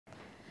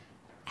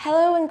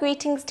Hello and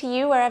greetings to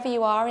you wherever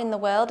you are in the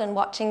world and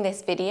watching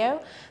this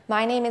video.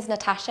 My name is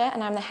Natasha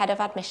and I'm the Head of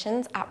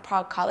Admissions at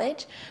Prague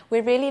College.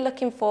 We're really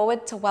looking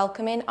forward to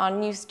welcoming our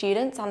new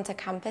students onto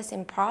campus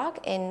in Prague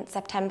in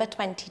September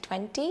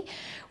 2020.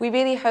 We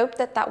really hope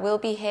that that will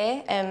be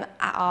here at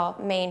our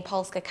main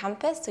Polska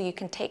campus, so you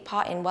can take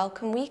part in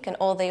Welcome Week and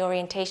all the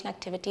orientation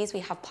activities we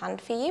have planned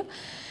for you.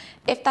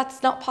 If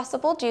that's not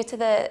possible due to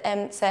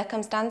the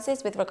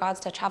circumstances with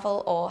regards to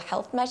travel or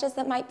health measures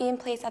that might be in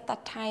place at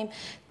that time,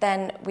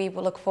 then we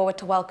will look forward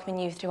to welcoming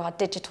you through our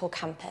digital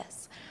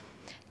campus.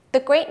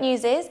 The great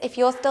news is, if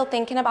you're still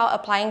thinking about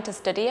applying to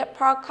study at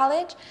Prague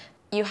College,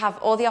 you have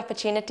all the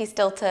opportunity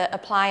still to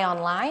apply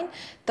online.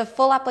 The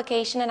full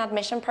application and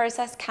admission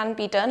process can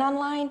be done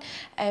online.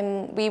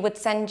 We would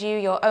send you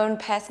your own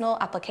personal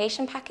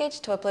application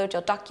package to upload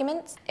your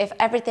documents. If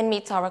everything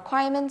meets our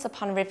requirements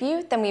upon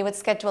review, then we would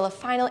schedule a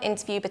final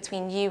interview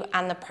between you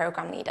and the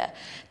program leader.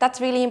 That's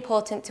really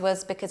important to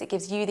us because it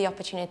gives you the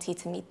opportunity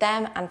to meet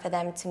them and for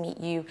them to meet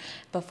you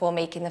before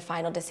making the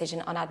final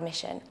decision on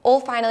admission. All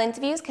final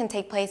interviews can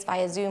take place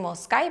via Zoom or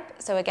Skype,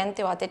 so again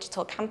through our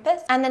digital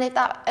campus. And then if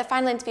that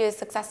final interview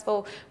is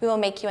successful, we will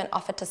make you an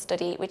offer to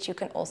study, which you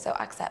can also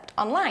accept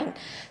online.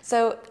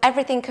 So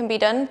everything can be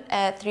done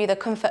through the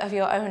comfort of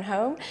your own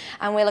home,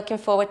 and we're looking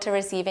forward to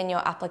receiving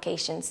your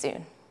application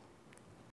soon.